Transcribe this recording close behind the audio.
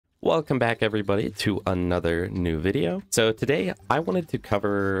Welcome back everybody to another new video. So today I wanted to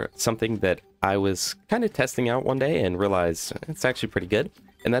cover something that I was kind of testing out one day and realized it's actually pretty good.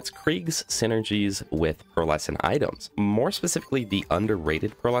 And that's Krieg's synergies with Pearlescent items. More specifically, the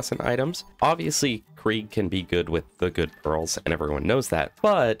underrated Pearlescent items. Obviously, Krieg can be good with the good pearls and everyone knows that,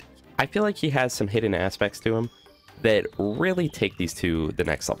 but I feel like he has some hidden aspects to him that really take these to the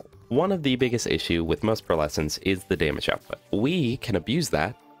next level. One of the biggest issue with most Pearlescents is the damage output. We can abuse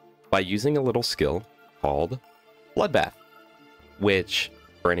that by using a little skill called Bloodbath, which,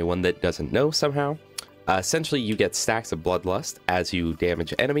 for anyone that doesn't know somehow, essentially you get stacks of Bloodlust as you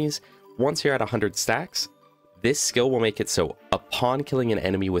damage enemies. Once you're at 100 stacks, this skill will make it so upon killing an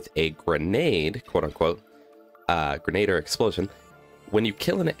enemy with a grenade, quote unquote, grenade or explosion, when you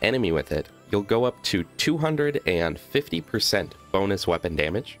kill an enemy with it, you'll go up to 250% bonus weapon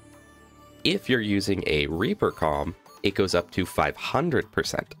damage. If you're using a Reaper Calm, it goes up to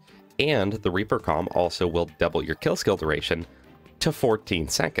 500%. And the Reaper Calm also will double your kill skill duration to 14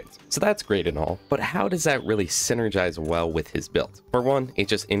 seconds. So that's great and all, but how does that really synergize well with his build? For one, it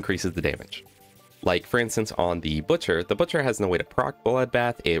just increases the damage. Like for instance on the Butcher has no way to proc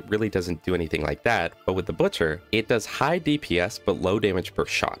Bloodbath, it really doesn't do anything like that, but with the Butcher, it does high DPS but low damage per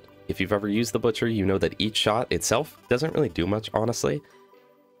shot. If you've ever used the Butcher, you know that each shot itself doesn't really do much, honestly,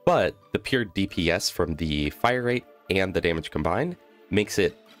 but the pure DPS from the fire rate and the damage combined makes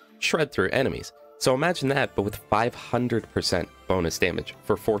it shred through enemies. So imagine that, but with 500% bonus damage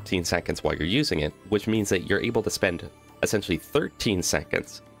for 14 seconds while you're using it, which means that you're able to spend essentially 13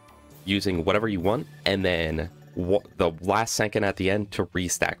 seconds using whatever you want, and then the last second at the end to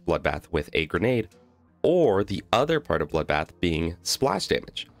restack Bloodbath with a grenade, or the other part of Bloodbath being splash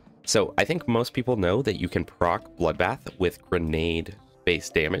damage. So I think most people know that you can proc Bloodbath with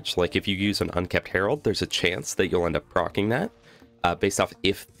grenade-based damage. Like if you use an Unkept Herald, there's a chance that you'll end up proccing that. Based off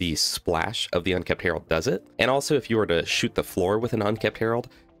if the splash of the Unkept Herald does it. And also if you were to shoot the floor with an Unkept Herald,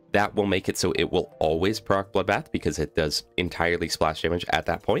 that will make it so it will always proc Bloodbath because it does entirely splash damage at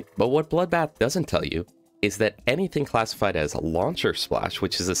that point. But what Bloodbath doesn't tell you is that anything classified as Launcher Splash,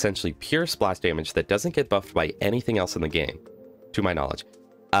 which is essentially pure splash damage that doesn't get buffed by anything else in the game, to my knowledge,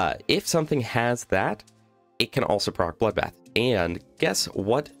 if something has that, it can also proc Bloodbath. And guess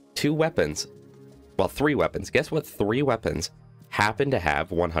what three weapons, guess what 3 weapons happen to have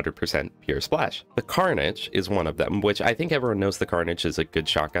 100% pure splash? The Carnage is one of them, which I think everyone knows the Carnage is a good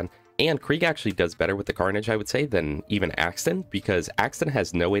shotgun. And Krieg actually does better with the Carnage, I would say, than even Axton, because Axton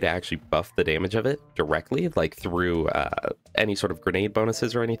has no way to actually buff the damage of it directly, like through any sort of grenade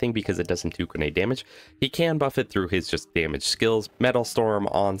bonuses or anything, because it doesn't do grenade damage. He can buff it through his just damage skills. Metal Storm,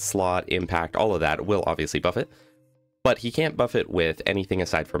 Onslaught, Impact, all of that will obviously buff it. But he can't buff it with anything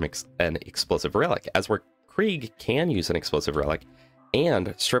aside from an Explosive Relic, as where Krieg can use an Explosive Relic,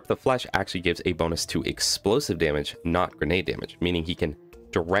 and Strip the Flesh actually gives a bonus to explosive damage, not grenade damage, meaning he can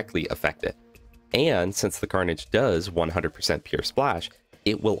directly affect it. And since the Carnage does 100% pure splash,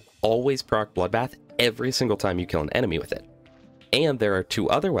 it will always proc Bloodbath every single time you kill an enemy with it. And there are 2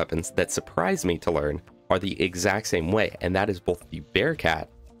 other weapons that surprised me to learn are the exact same way, and that is both the Bearcat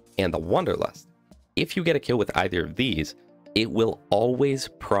and the Wanderlust. If you get a kill with either of these, it will always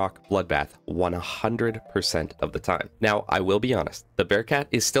proc Bloodbath 100% of the time. Now, I will be honest, the Bearcat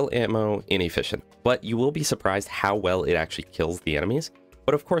is still ammo inefficient, but you will be surprised how well it actually kills the enemies.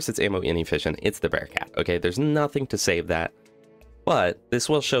 But of course it's ammo inefficient, it's the Bearcat, okay? There's nothing to save that, but this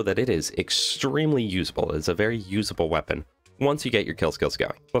will show that it is extremely usable. It's a very usable weapon once you get your kill skills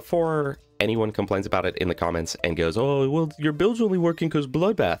going. Before anyone complains about it in the comments and goes, oh, well, your build's only working because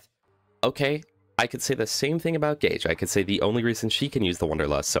Bloodbath. Okay, I could say the same thing about Gage. I could say the only reason she can use the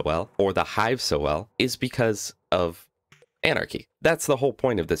Wanderlust so well, or the Hive so well, is because of Anarchy. That's the whole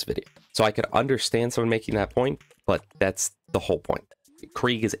point of this video. So I could understand someone making that point, but that's the whole point.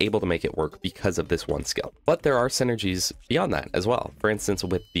 Krieg is able to make it work because of this one skill. But there are synergies beyond that as well. For instance,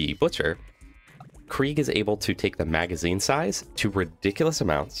 with the Butcher, Krieg is able to take the magazine size to ridiculous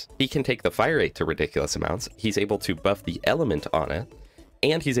amounts. He can take the fire rate to ridiculous amounts. He's able to buff the element on it,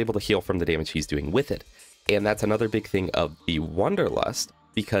 and he's able to heal from the damage he's doing with it. And that's another big thing of the Wanderlust,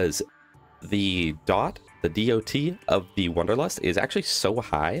 because the DOT of the Wanderlust is actually so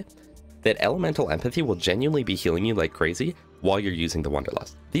high that Elemental Empathy will genuinely be healing you like crazy while you're using the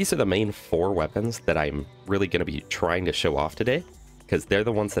Wanderlust. These are the main 4 weapons that I'm really going to be trying to show off today, because they're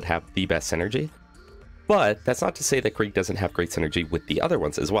the ones that have the best synergy. But that's not to say that Krieg doesn't have great synergy with the other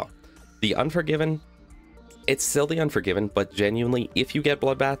ones as well. The Unforgiven, it's still the Unforgiven, but genuinely, if you get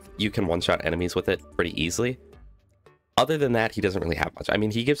Bloodbath, you can one-shot enemies with it pretty easily. Other than that, he doesn't really have much. I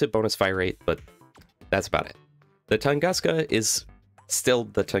mean, he gives it bonus fire rate, but that's about it. The Tunguska is Still,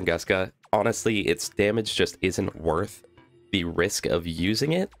 the Tunguska, honestly, its damage just isn't worth the risk of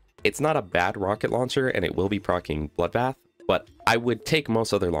using it. It's not a bad rocket launcher, and it will be proccing Bloodbath, but I would take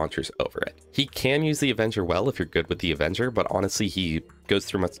most other launchers over it. He can use the Avenger well if you're good with the Avenger, but honestly, he goes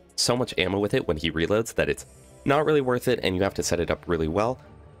through so much ammo with it when he reloads that it's not really worth it, and you have to set it up really well,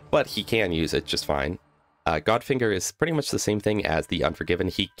 but he can use it just fine. Godfinger is pretty much the same thing as the Unforgiven.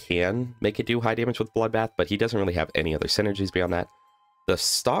 He can make it do high damage with Bloodbath, but he doesn't really have any other synergies beyond that. The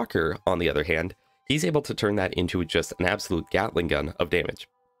Stalker, on the other hand, he's able to turn that into just an absolute Gatling gun of damage.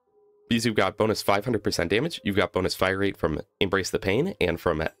 Because you've got bonus 500% damage, you've got bonus fire rate from Embrace the Pain and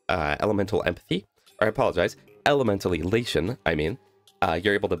from Elemental Empathy, or I apologize, Elemental Elation, I mean.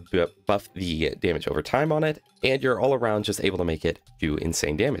 You're able to buff the damage over time on it, and you're all around just able to make it do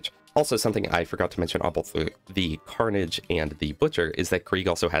insane damage. Also, something I forgot to mention on both the Carnage and the Butcher is that Krieg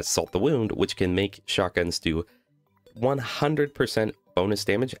also has Salt the Wound, which can make shotguns do 100% bonus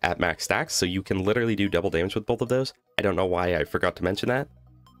damage at max stacks, so you can literally do double damage with both of those. I don't know why I forgot to mention that.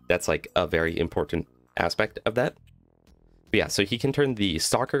 That's like a very important aspect of that. But yeah, so he can turn the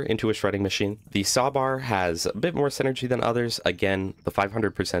Stalker into a shredding machine. The Sawbar has a bit more synergy than others. Again, the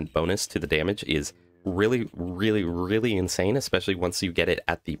 500% bonus to the damage is really, really, really insane, especially once you get it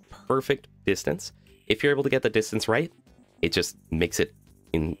at the perfect distance. If you're able to get the distance right, it just makes it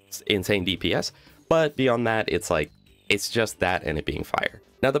insane DPS. But beyond that, it's like, it's just that and it being fire.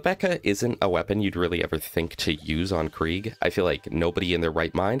 Now, the Becca isn't a weapon you'd really ever think to use on Krieg. I feel like nobody in their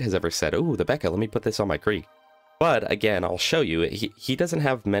right mind has ever said, oh, the Becca, let me put this on my Krieg. But again, I'll show you, he doesn't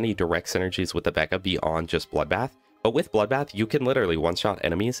have many direct synergies with the Becca beyond just Bloodbath. But with Bloodbath, you can literally one-shot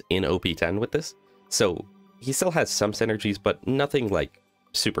enemies in OP10 with this. So he still has some synergies, but nothing like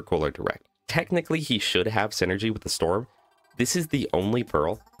super cool or direct. Technically, he should have synergy with the Storm. This is the only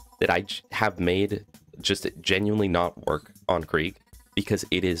Pearl that I have made just genuinely not work on Krieg, because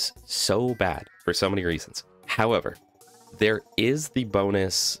it is so bad for so many reasons. However, there is the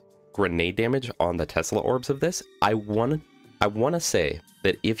bonus grenade damage on the Tesla orbs of this. I want to say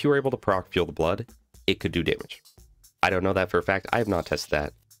that if you were able to proc Fuel the Blood, it could do damage. I don't know that for a fact. I have not tested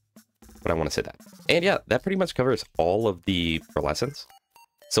that, but I want to say that. And yeah, that pretty much covers all of the Pearlescents.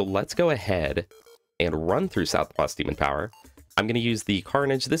 So let's go ahead and run through Southpaw's Demon Power. I'm going to use the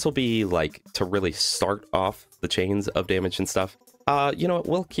Carnage. This will be like to really start off the chains of damage and stuff. You know what?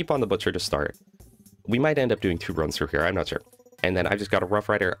 We'll keep on the Butcher to start. We might end up doing 2 runs through here. I'm not sure. And then I've just got a Rough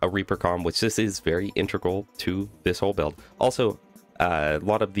Rider, a Reaper Comm, which this is very integral to this whole build. Also, a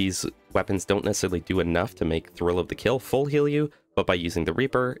lot of these weapons don't necessarily do enough to make Thrill of the Kill full heal you, but by using the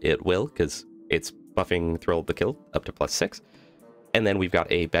Reaper, it will, because it's buffing Thrill of the Kill up to +6. And then we've got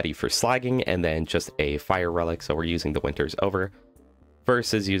a Betty for slagging, and then just a Fire Relic, so we're using the Winter's Over,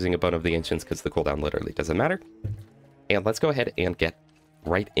 versus using a Bone of the Ancients, because the cooldown literally doesn't matter. And let's go ahead and get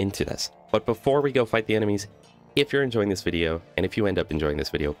right into this. But before we go fight the enemies, if you're enjoying this video, and if you end up enjoying this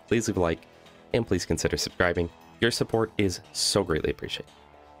video, please leave a like, and please consider subscribing. Your support is so greatly appreciated.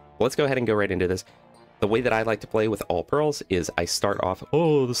 Let's go ahead and go right into this. The way that I like to play with all Pearls is I start off,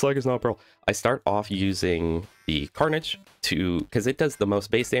 oh, the Slugger's not a Pearl. I start off using the Carnage because it does the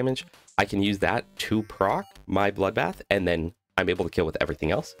most base damage. I can use that to proc my Bloodbath, and then I'm able to kill with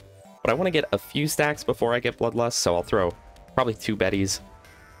everything else. But I want to get a few stacks before I get Bloodlust, so I'll throw probably 2 Bettys.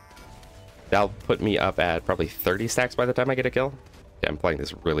 That'll put me up at probably 30 stacks by the time I get a kill. Yeah, I'm playing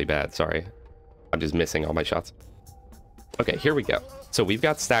this really bad, sorry. I'm just missing all my shots. Okay, here we go. So we've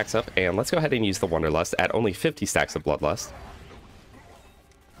got stacks up, and let's go ahead and use the Wanderlust at only 50 stacks of Bloodlust.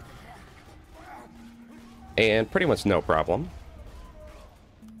 And pretty much no problem.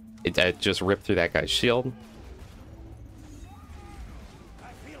 It just ripped through that guy's shield.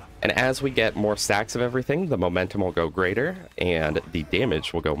 And as we get more stacks of everything, the momentum will go greater, and the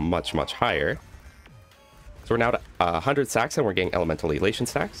damage will go much, much higher. So we're now at 100 stacks, and we're getting Elemental Elation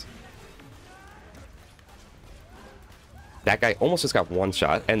stacks. That guy almost just got one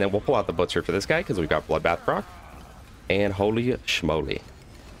shot, and then we'll pull out the Butcher for this guy, because we've got Bloodbath proc. And holy schmoly.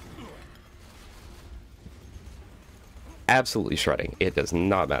 Absolutely shredding. It does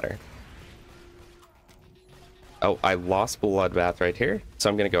not matter. Oh, I lost Bloodbath right here, so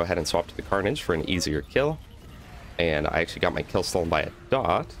I'm going to go ahead and swap to the Carnage for an easier kill. And I actually got my kill stolen by a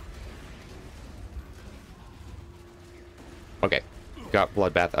dot. Okay, got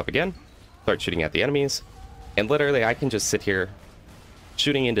Bloodbath up again. Start shooting at the enemies. And literally, I can just sit here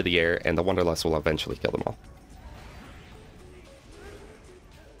shooting into the air, and the Wanderlust will eventually kill them all.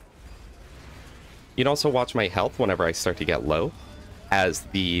 You can also watch my health whenever I start to get low, as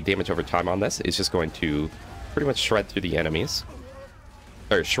the damage over time on this is just going to pretty much shred through the enemies.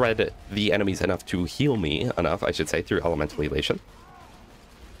 Or shred the enemies enough to heal me enough, I should say, through Elemental Elation.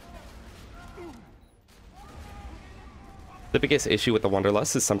 The biggest issue with the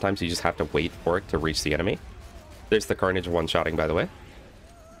Wanderlust is sometimes you just have to wait for it to reach the enemy. There's the Carnage one-shotting, by the way.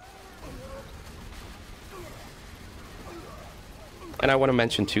 And I want to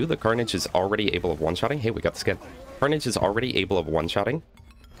mention, too, the Carnage is already able of one-shotting. Hey, we got the skin. Carnage is already able of one-shotting.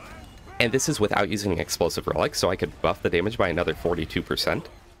 And this is without using Explosive Relic, so I could buff the damage by another 42%,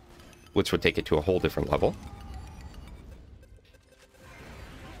 which would take it to a whole different level.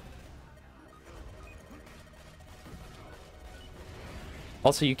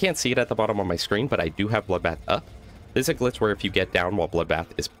 Also, you can't see it at the bottom of my screen, but I do have Bloodbath up. There's a glitch where if you get down while Bloodbath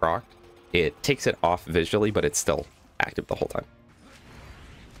is procced, it takes it off visually, but it's still active the whole time.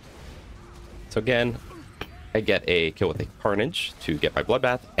 So again, I get a kill with a Carnage to get my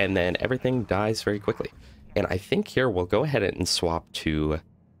Bloodbath, and then everything dies very quickly. And I think here we'll go ahead and swap to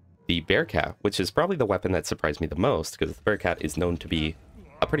the Bearcat, which is probably the weapon that surprised me the most, because the Bearcat is known to be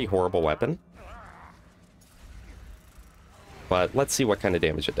a pretty horrible weapon. But let's see what kind of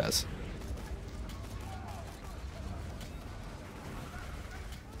damage it does.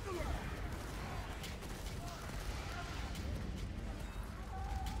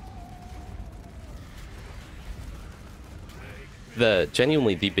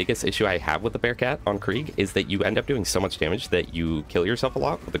 Genuinely, the biggest issue I have with the Bearcat on Krieg is that you end up doing so much damage that you kill yourself a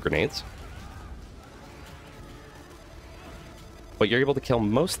lot with the grenades. But you're able to kill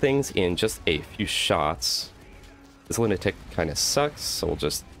most things in just a few shots. This Lunatic kind of sucks, so we'll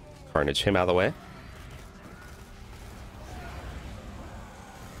just Carnage him out of the way.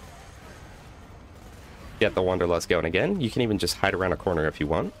 Get the Wanderlust going again. You can even just hide around a corner if you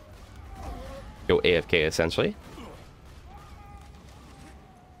want. Go AFK, essentially.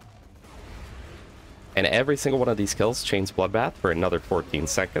 And every single one of these kills chains Bloodbath for another 14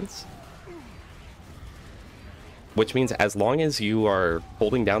 seconds. Which means as long as you are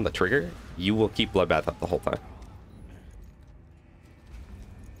holding down the trigger, you will keep Bloodbath up the whole time.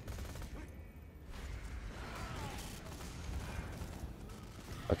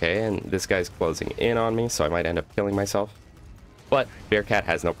 Okay, and this guy's closing in on me, so I might end up killing myself. But Bearcat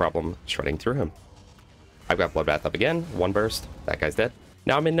has no problem shredding through him. I've got Bloodbath up again, one burst, that guy's dead.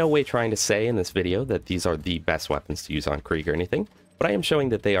 Now, I'm in no way trying to say in this video that these are the best weapons to use on Krieg or anything, but I am showing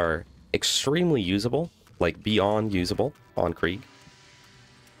that they are extremely usable, like beyond usable on Krieg.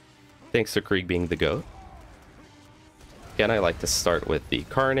 Thanks to Krieg being the GOAT. Again, I like to start with the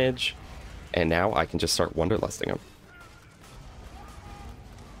Carnage, and now I can just start Wanderlusting him.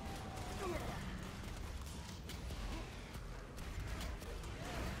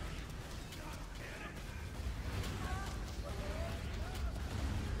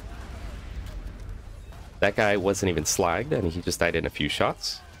 That guy wasn't even slagged, and he just died in a few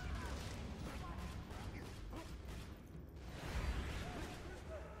shots.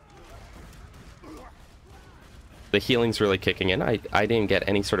 The healing's really kicking in. I didn't get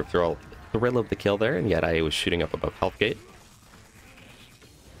any sort of thrill of the kill there, and yet I was shooting up above health gate.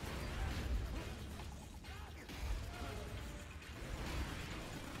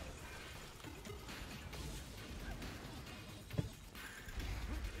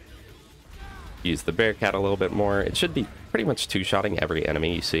 Use the Bearcat a little bit more. It should be pretty much two-shotting every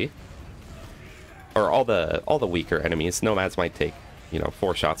enemy you see. Or all the weaker enemies. Nomads might take,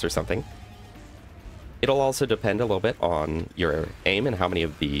 4 shots or something. It'll also depend a little bit on your aim and how many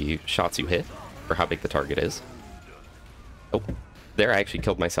of the shots you hit, or how big the target is. Oh, there I actually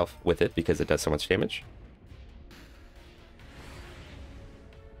killed myself with it because it does so much damage.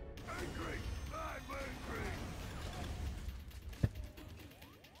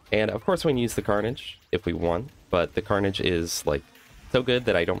 And of course we can use the Carnage if we want, but the Carnage is like so good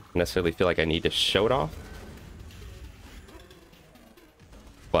that I don't necessarily feel like I need to show it off.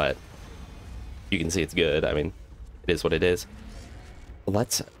 But you can see it's good. I mean, it is what it is.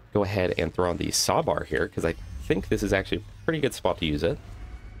 Let's go ahead and throw on the saw bar here, because I think this is actually a pretty good spot to use it.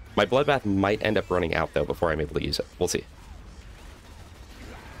 My Bloodbath might end up running out though before I'm able to use it. We'll see.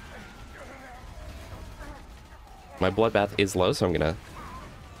 My Bloodbath is low, so I'm gonna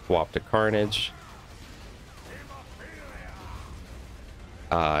swap to Carnage.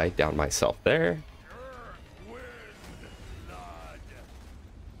 I downed myself there.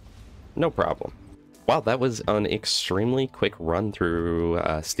 No problem. Wow, that was an extremely quick run through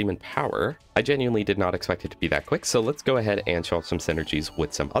Steam and Power. I genuinely did not expect it to be that quick, so let's go ahead and show off some synergies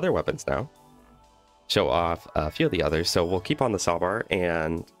with some other weapons now. Show off a few of the others, so we'll keep on the Sawbar,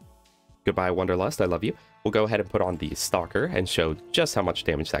 and goodbye Wanderlust, I love you. We'll go ahead and put on the Stalker and show just how much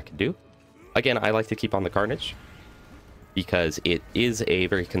damage that can do. Again, I like to keep on the Carnage, because it is a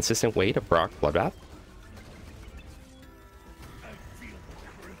very consistent way to proc Bloodbath.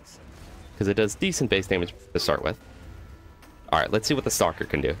 Because it does decent base damage to start with. Alright, let's see what the Stalker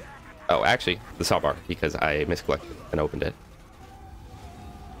can do. Oh, actually, the Sawbar, because I misclicked and opened it.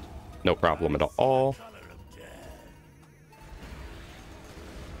 No problem at all.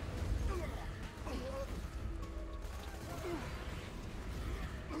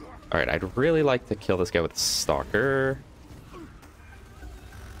 Alright, I'd really like to kill this guy with the Stalker.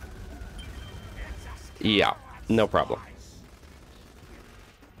 Yeah, no problem.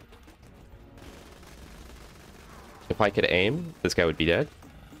 If I could aim, this guy would be dead.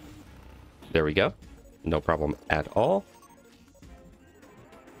 There we go. No problem at all.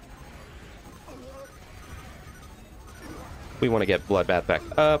 We want to get Bloodbath back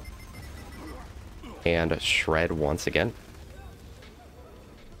up. And shred once again.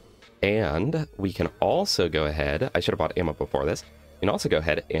 And we can also go ahead... I should have bought ammo before this. You can also go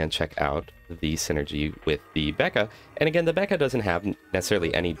ahead and check out the synergy with the Becca. And again, the Becca doesn't have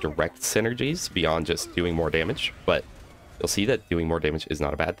necessarily any direct synergies beyond just doing more damage. But you'll see that doing more damage is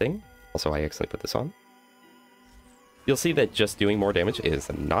not a bad thing. Also, I accidentally put this on. You'll see that just doing more damage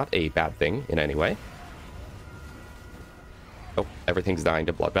is not a bad thing in any way. Oh, everything's dying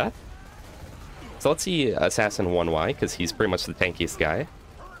to Bloodbath. So let's see Assassin 1Y, because he's pretty much the tankiest guy.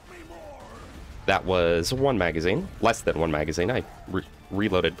 That was one magazine. Less than one magazine. I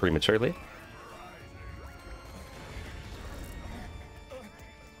reloaded prematurely.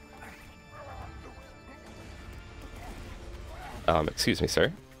 Excuse me,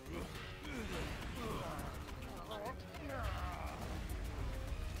 sir.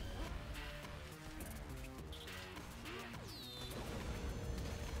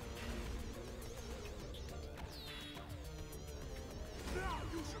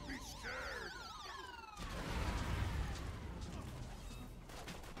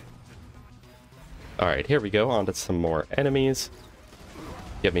 Alright, here we go. On to some more enemies.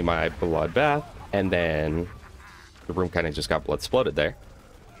 Give me my Bloodbath. And then the room kind of just got blood exploded there.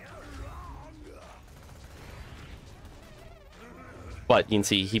 But you can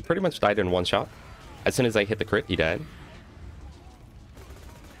see he pretty much died in one shot. As soon as I hit the crit, he died.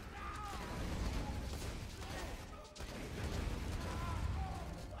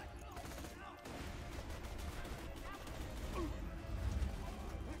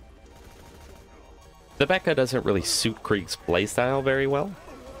 The Becca doesn't really suit Krieg's playstyle very well,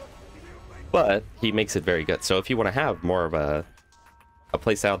 but he makes it very good. So if you want to have more of a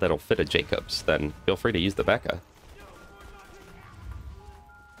playstyle that'll fit a Jacobs, then feel free to use the Becca.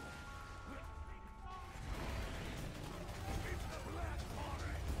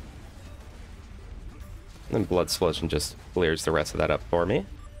 And Blood Explosion just clears the rest of that up for me.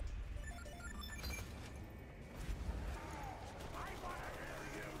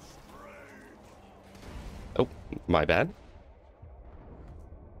 Oh, my bad.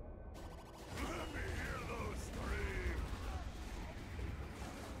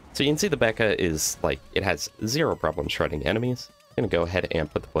 So you can see the Becca is, like, it has zero problem shredding enemies. I'm gonna go ahead and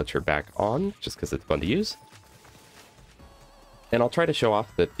put the Butcher back on, just because it's fun to use. And I'll try to show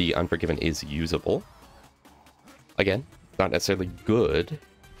off that the Unforgiven is usable. Again, not necessarily good,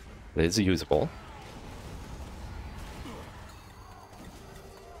 but it is usable.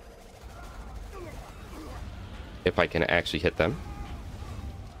 If I can actually hit them.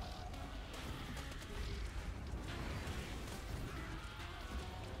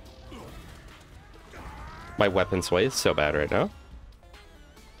 My weapon sway is so bad right now.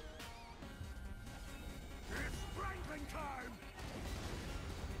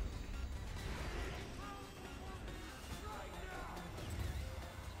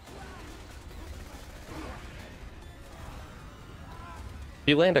 If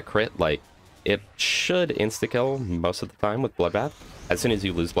you land a crit, like, it should insta-kill most of the time with Bloodbath. As soon as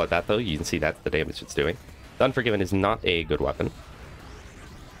you lose Bloodbath, though, you can see that's the damage it's doing. The Unforgiven is not a good weapon.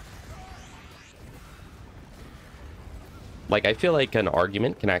 Like, I feel like an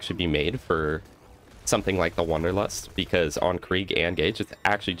argument can actually be made for something like the Wanderlust, because on Krieg and Gage, it's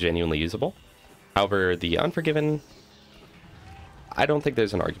actually genuinely usable. However, the Unforgiven, I don't think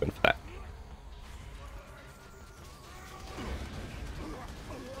there's an argument for that.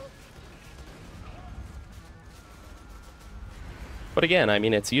 But again, I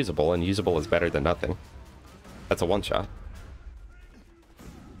mean, it's usable, and usable is better than nothing. That's a one-shot.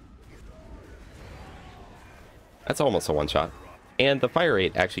 That's almost a one-shot. And the fire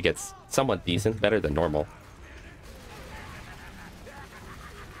rate actually gets somewhat decent, better than normal.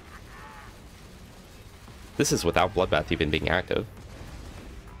 This is without Bloodbath even being active.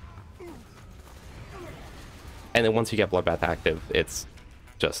 And then once you get Bloodbath active, it's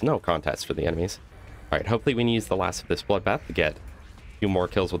just no contest for the enemies. Alright, hopefully we can use the last of this Bloodbath to get a few more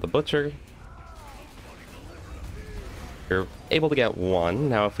kills with the Butcher. We're able to get one.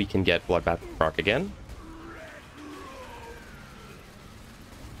 Now if we can get Bloodbath proc again.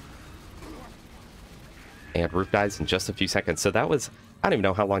 And Roof dies in just a few seconds. So that was, I don't even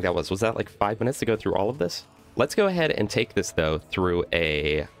know how long that was. Was that like 5 minutes to go through all of this? Let's go ahead and take this, though, through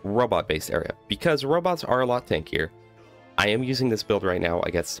a robot-based area. Because robots are a lot tankier. I am using this build right now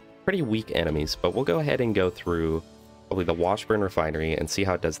against pretty weak enemies. But we'll go ahead and go through probably the Washburn Refinery and see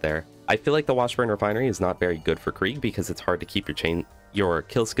how it does there. I feel like the Washburn Refinery is not very good for Krieg because it's hard to keep your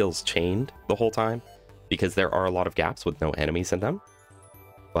kill skills chained the whole time. Because there are a lot of gaps with no enemies in them.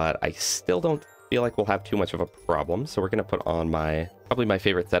 But I still don't feel like we'll have too much of a problem, so we're going to put on probably my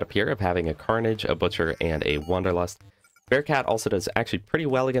favorite setup here of having a Carnage, a Butcher, and a Wanderlust. Bearcat also does actually pretty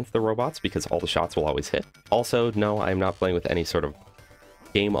well against the robots because all the shots will always hit. Also, no, I'm not playing with any sort of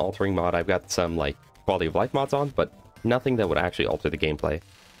game-altering mod. I've got some like quality of life mods on, but nothing that would actually alter the gameplay.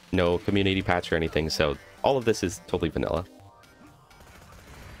 No community patch or anything, so all of this is totally vanilla.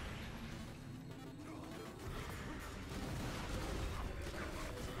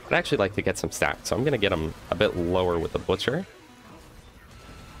 I'd actually like to get some stats, so I'm going to get them a bit lower with the Butcher.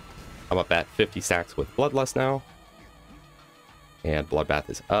 I'm up at 50 stacks with Bloodlust now. And Bloodbath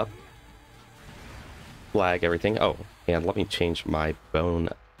is up. Flag everything. Oh, and let me change my Bone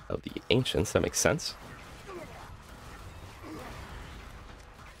of the Ancients. That makes sense.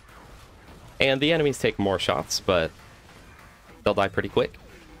 And the enemies take more shots, but they'll die pretty quick.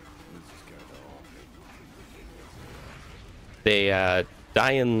 They,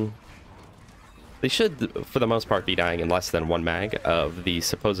 they should, for the most part, be dying in less than one mag of the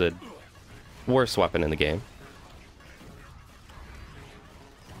supposed worst weapon in the game.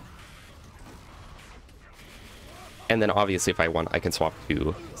 And then, obviously, if I want, I can swap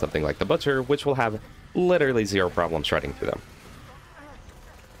to something like the Butcher, which will have literally zero problem shredding through them.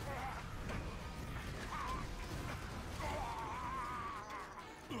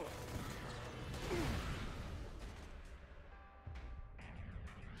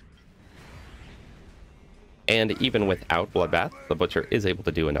 And even without Bloodbath, the Butcher is able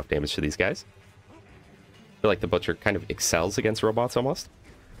to do enough damage to these guys. I feel like the Butcher kind of excels against robots almost.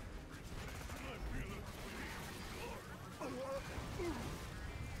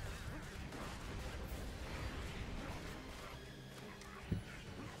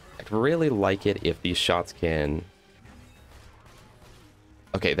 I'd really like it if these shots can...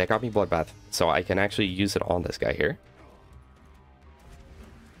 Okay, that got me Bloodbath, so I can actually use it on this guy here.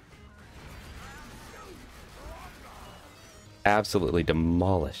 Absolutely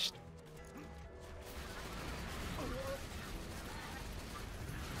demolished.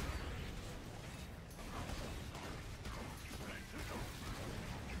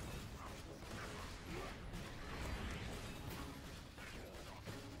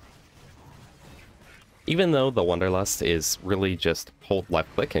 Even though the Wanderlust is really just hold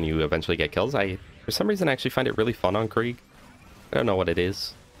left click and you eventually get kills, I, for some reason, actually find it really fun on Krieg. I don't know what it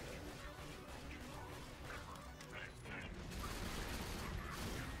is.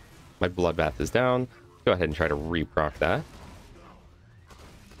 My Bloodbath is down. Go ahead and try to reproc that.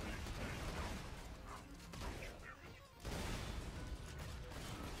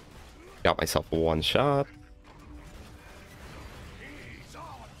 Got myself one shot.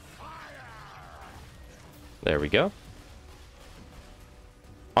 There we go.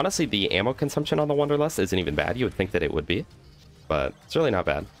 Honestly, the ammo consumption on the Wanderlust isn't even bad. You would think that it would be, but it's really not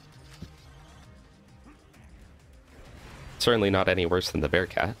bad. Certainly not any worse than the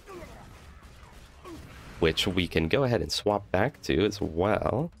Bearcat, which we can go ahead and swap back to as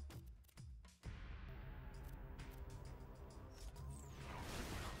well.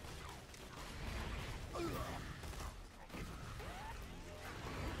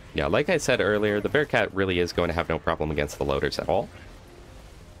 Yeah, like I said earlier, the Bearcat really is going to have no problem against the loaders at all.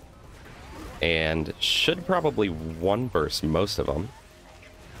 And should probably one-burst most of them,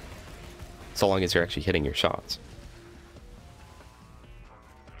 so long as you're actually hitting your shots.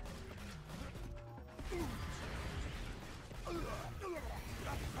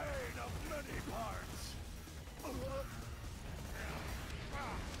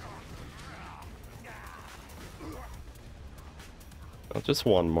 Just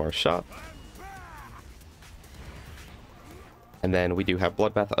one more shot. And then we do have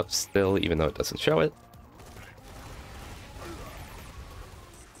Bloodbath up still, even though it doesn't show it.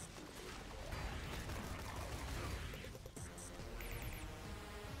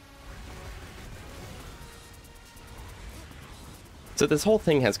 So this whole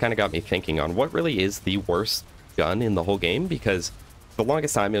thing has kind of got me thinking on what really is the worst gun in the whole game, because the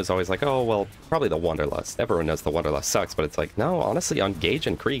longest time it was always like, oh, well, probably the Wanderlust. Everyone knows the Wanderlust sucks, but it's like, no, honestly, on Gage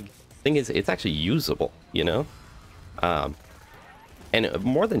and Krieg, thing is, it's actually usable, you know? And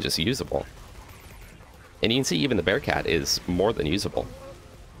more than just usable. And you can see even the Bearcat is more than usable.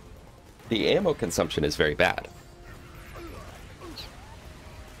 The ammo consumption is very bad.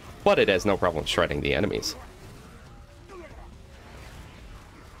 But it has no problem shredding the enemies.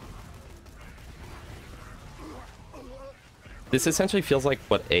 This essentially feels like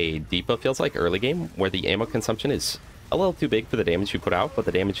what a depot feels like early game, where the ammo consumption is a little too big for the damage you put out, but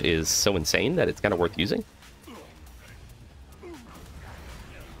the damage is so insane that it's kind of worth using.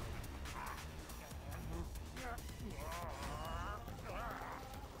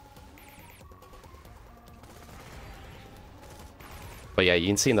 But yeah, you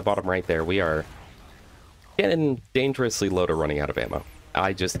can see in the bottom right there, we are getting dangerously low to running out of ammo.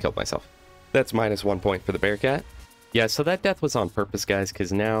 I just killed myself. That's -1 point for the Bearcat. Yeah, so that death was on purpose, guys,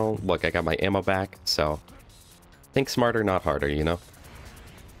 because now, look, I got my ammo back, so think smarter, not harder, you know?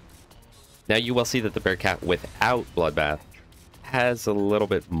 Now you will see that the Bearcat without Bloodbath has a little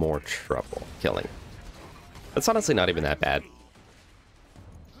bit more trouble killing. That's honestly not even that bad.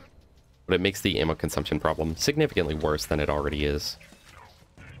 But it makes the ammo consumption problem significantly worse than it already is.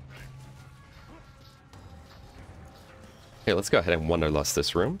 Okay, let's go ahead and Wanderlust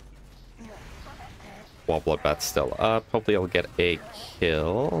this room. While Bloodbath's still up. Hopefully I'll get a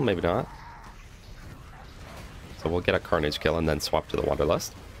kill. Maybe not. So we'll get a Carnage kill and then swap to the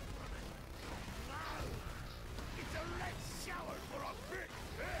Wanderlust.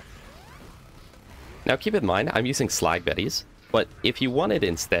 Now keep in mind, I'm using Slag Betties, but if you wanted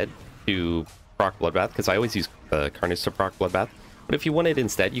instead to proc Bloodbath, because I always use the Carnage to proc Bloodbath, but if you wanted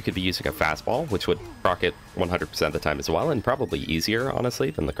instead, you could be using a Fastball, which would proc it 100% of the time as well, and probably easier,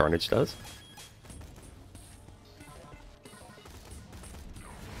 honestly, than the Carnage does.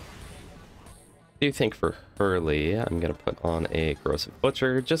 I do think for Hurley, I'm going to put on a Corrosive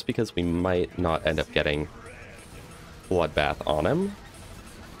Butcher, just because we might not end up getting Bloodbath on him.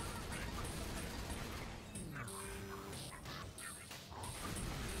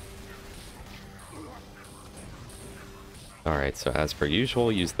 Alright, so as per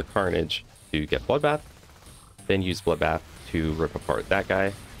usual, use the Carnage to get Bloodbath, then use Bloodbath to rip apart that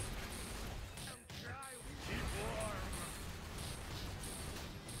guy.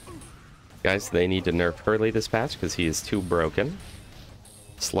 Guys, they need to nerf Hurley this patch because he is too broken.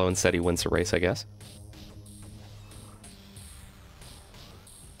 Slow and steady wins the race, I guess.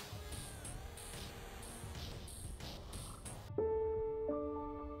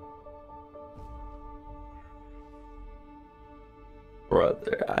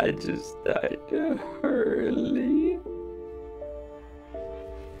 Brother, I just died to Hurley.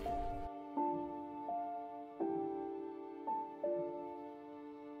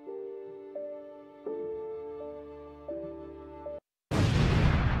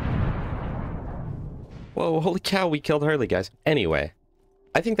 Whoa, holy cow, we killed Hurley, guys. Anyway,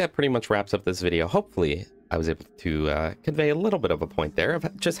 I think that pretty much wraps up this video. Hopefully, I was able to convey a little bit of a point there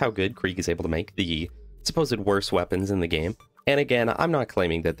of just how good Krieg is able to make the supposed worst weapons in the game. And again, I'm not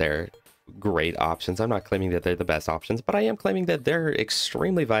claiming that they're great options. I'm not claiming that they're the best options, but I am claiming that they're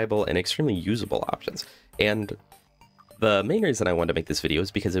extremely viable and extremely usable options. And the main reason I wanted to make this video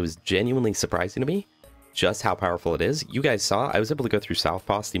is because it was genuinely surprising to me just how powerful it is. You guys saw, I was able to go through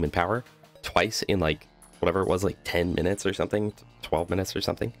Southpaw Steam and Power twice in like whatever it was, like 10 minutes or something, 12 minutes or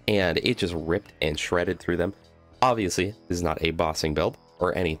something, and it just ripped and shredded through them. Obviously, this is not a bossing build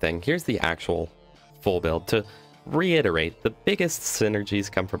or anything. Here's the actual full build. To reiterate, the biggest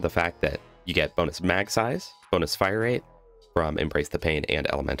synergies come from the fact that you get bonus mag size, bonus fire rate from Embrace the Pain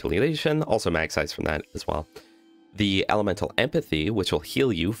and Elemental Elation, also mag size from that as well. The Elemental Empathy, which will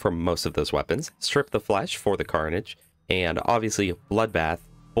heal you from most of those weapons, Strip the Flesh for the Carnage, and obviously Bloodbath,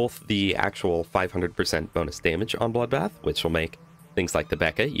 both the actual 500% bonus damage on Bloodbath, which will make things like the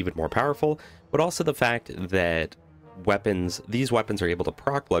Becca even more powerful, but also the fact that these weapons are able to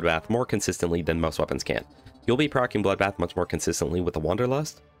proc Bloodbath more consistently than most weapons can. You'll be proccing Bloodbath much more consistently with the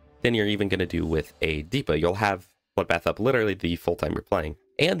Wanderlust than you're even going to do with a Deepa. You'll have Bloodbath up literally the full time you're playing.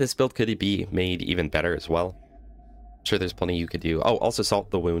 And this build could be made even better as well. Sure, there's plenty you could do. Oh, also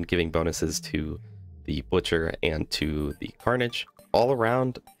Salt the Wound, giving bonuses to the Butcher and to the Carnage. All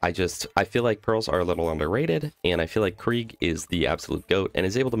around, I feel like Pearls are a little underrated, and I feel like Krieg is the absolute GOAT and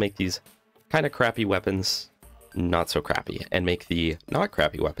is able to make these kind of crappy weapons not so crappy, and make the not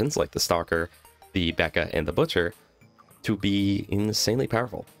crappy weapons like the Stalker, the Becca, and the Butcher to be insanely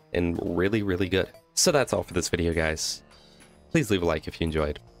powerful and really, really good. So that's all for this video, guys. Please leave a like if you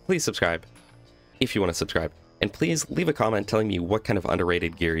enjoyed. Please subscribe if you want to subscribe. And please leave a comment telling me what kind of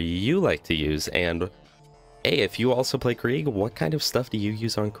underrated gear you like to use, and hey, if you also play Krieg, what kind of stuff do you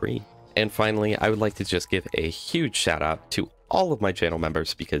use on Krieg? And finally, I would like to just give a huge shout out to all of my channel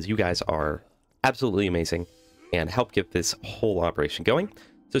members because you guys are absolutely amazing and help get this whole operation going.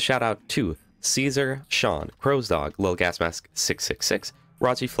 So shout out to Caesar, Sean, Crow's Dog, Lil Gasmask 666,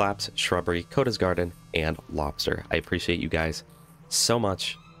 Raji Flaps, Shrubbery, Coda's Garden, and Lobster. I appreciate you guys so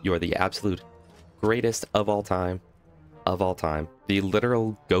much. You are the absolute greatest of all time. Of all time. The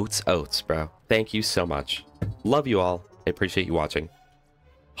literal goat's oats, bro. Thank you so much. Love you all. I appreciate you watching.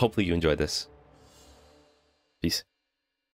 Hopefully you enjoyed this.